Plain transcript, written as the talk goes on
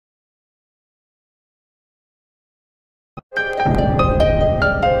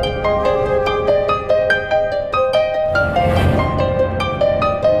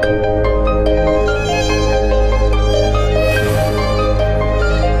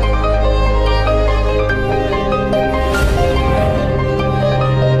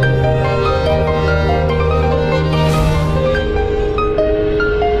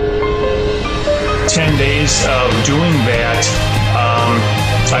Of doing that,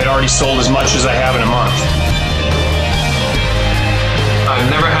 I'd already sold as much as I have in a month. I've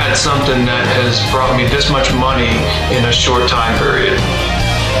never had something that has brought me this much money in a short time period.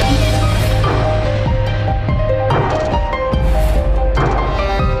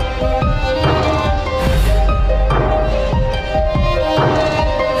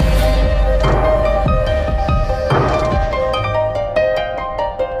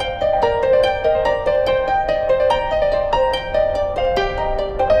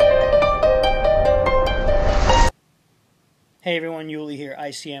 Hey everyone, Yuli here,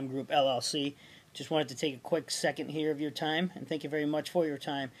 ICM Group LLC. Just wanted to take a quick second here of your time, and thank you very much for your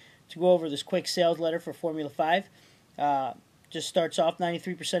time, to go over this quick sales letter for Formula 5. Just starts off,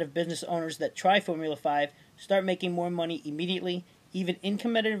 93% of business owners that try Formula 5 start making more money immediately, even in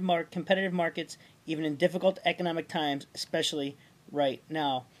competitive markets, even in difficult economic times, especially right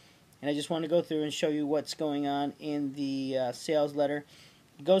now. And I just want to go through and show you what's going on in the sales letter.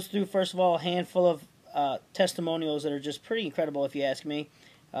 It goes through, first of all, a handful of testimonials that are just pretty incredible, if you ask me.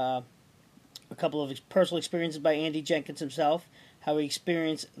 A couple of personal experiences by Andy Jenkins himself, how he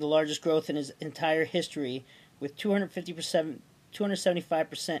experienced the largest growth in his entire history with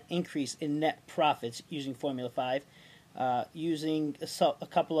 275% increase in net profits using Formula 5, using a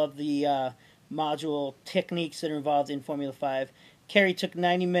couple of the module techniques that are involved in Formula 5. Carrie took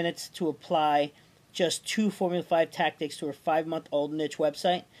 90 minutes to apply just 2 Formula 5 tactics to her 5-month-old niche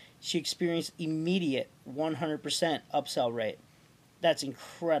website. She experienced immediate 100% upsell rate. That's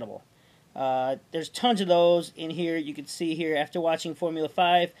incredible. There's tons of those in here. You can see here, after watching Formula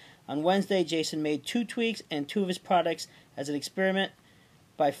 5, on Wednesday, Jason made 2 tweaks and 2 of his products as an experiment.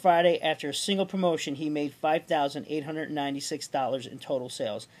 By Friday, after a single promotion, he made $5,896 in total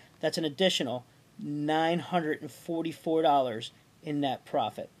sales. That's an additional $944 in net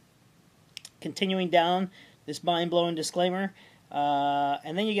profit. Continuing down, this mind-blowing disclaimer,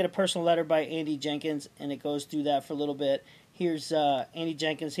 and then you get a personal letter by Andy Jenkins, and it goes through that for a little bit. Here's Andy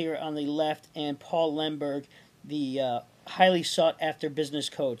Jenkins here on the left, and Paul Lemberg, the highly sought-after business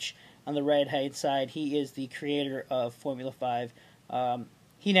coach, on the right-hand side. He is the creator of Formula 5.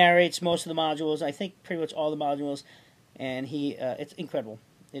 He narrates most of the modules, I think pretty much all the modules, and it's incredible.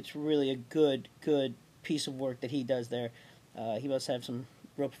 It's really a good piece of work that he does there. He must have some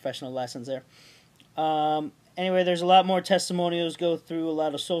real professional lessons there. Anyway, there's a lot more testimonials, go through a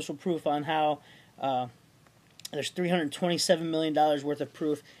lot of social proof on how there's $327 million worth of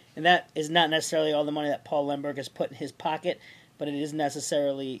proof, and that is not necessarily all the money that Paul Lemberg has put in his pocket, but it is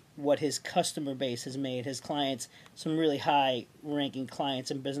necessarily what his customer base has made, his clients, some really high-ranking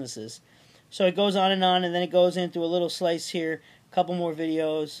clients and businesses. So it goes on, and then it goes into a little slice here, a couple more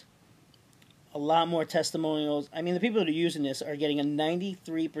videos, a lot more testimonials. I mean, the people that are using this are getting a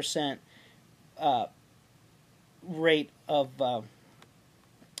 93% rate of,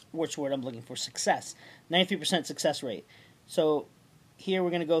 which word I'm looking for, success. 93% success rate. So here we're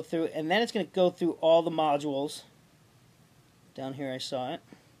going to go through, and then it's going to go through all the modules. Down here I saw it.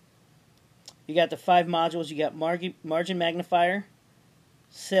 You got the 5 modules. You got margin magnifier,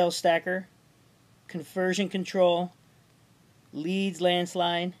 sales stacker, conversion control, leads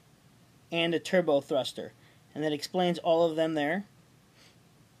landslide, and a turbo thruster. And that explains all of them there.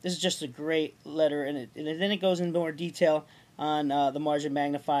 This is just a great letter, and then it goes into more detail on the margin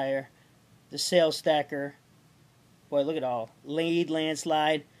magnifier, the sales stacker. Boy, look at all. Lead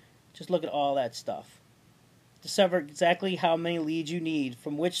landslide. Just look at all that stuff. Discover exactly how many leads you need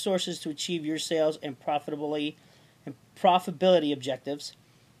from which sources to achieve your sales and profitability objectives.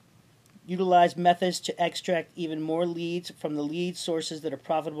 Utilize methods to extract even more leads from the lead sources that are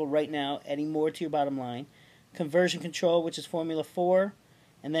profitable right now, adding more to your bottom line. Conversion control, which is Formula 4,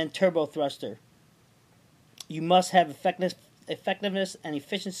 and then turbo thruster. You must have effectiveness and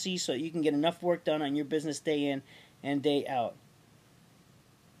efficiency so that you can get enough work done on your business day in and day out.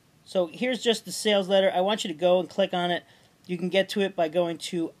 So here's just the sales letter. I want you to go and click on it. You can get to it by going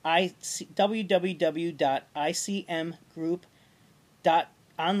to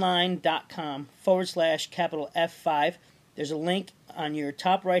www.icmgroup.online.com/F5. There's a link on your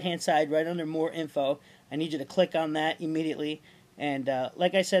top right-hand side right under More Info. I need you to click on that immediately. And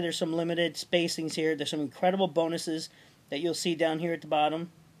like I said, there's some limited spacings here. There's some incredible bonuses that you'll see down here at the bottom.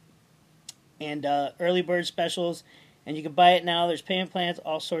 And early bird specials And you can buy it now. There's payment plans,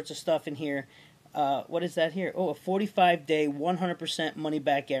 all sorts of stuff in here. What is that here? Oh, a 45-day, 100%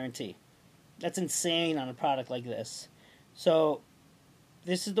 money-back guarantee. That's insane on a product like this. So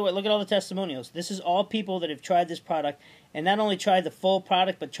this is the way. Look at all the testimonials. This is all people that have tried this product, and not only tried the full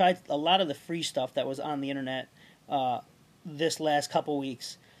product, but tried a lot of the free stuff that was on the internet this last couple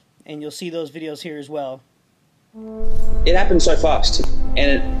weeks. And you'll see those videos here as well. It happened so fast,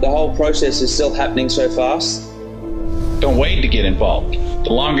 and the whole process is still happening so fast. Don't wait to get involved.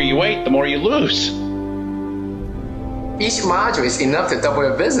 The longer you wait, the more you lose. Each module is enough to double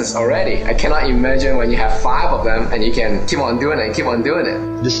your business already. I cannot imagine when you have 5 of them and you can keep on doing it and keep on doing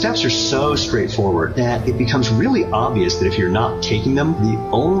it. The steps are so straightforward that it becomes really obvious that if you're not taking them, the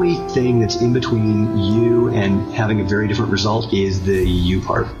only thing that's in between you and having a very different result is the you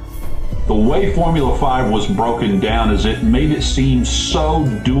part. The way Formula 5 was broken down is it made it seem so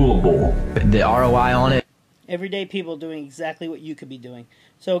doable. The ROI on it. Everyday people doing exactly what you could be doing.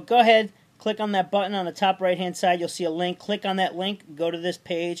 So go ahead, click on that button on the top right-hand side. You'll see a link. Click on that link, go to this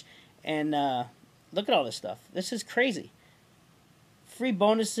page, and look at all this stuff. This is crazy. Free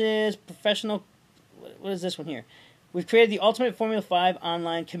bonuses, professional... What is this one here? We've created the ultimate Formula 5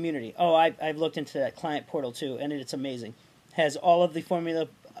 online community. Oh, I've looked into that client portal too, and it's amazing. Has all of the formulas,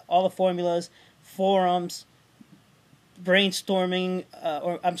 forums, brainstorming,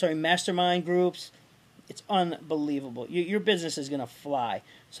 mastermind groups. It's unbelievable. Your business is going to fly.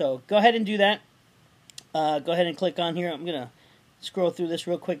 So go ahead and do that. Go ahead and click on here. I'm going to scroll through this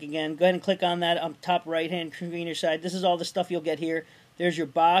real quick again. Go ahead and click on that on top right-hand screen side. This is all the stuff you'll get here. There's your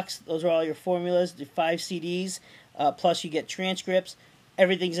box. Those are all your formulas, the 5 CDs. Plus you get transcripts.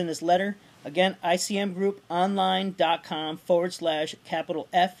 Everything's in this letter. Again,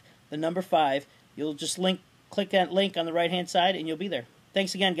 icmgrouponline.com/F5. You'll just click that link on the right-hand side, and you'll be there.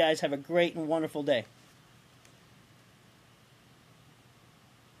 Thanks again, guys. Have a great and wonderful day.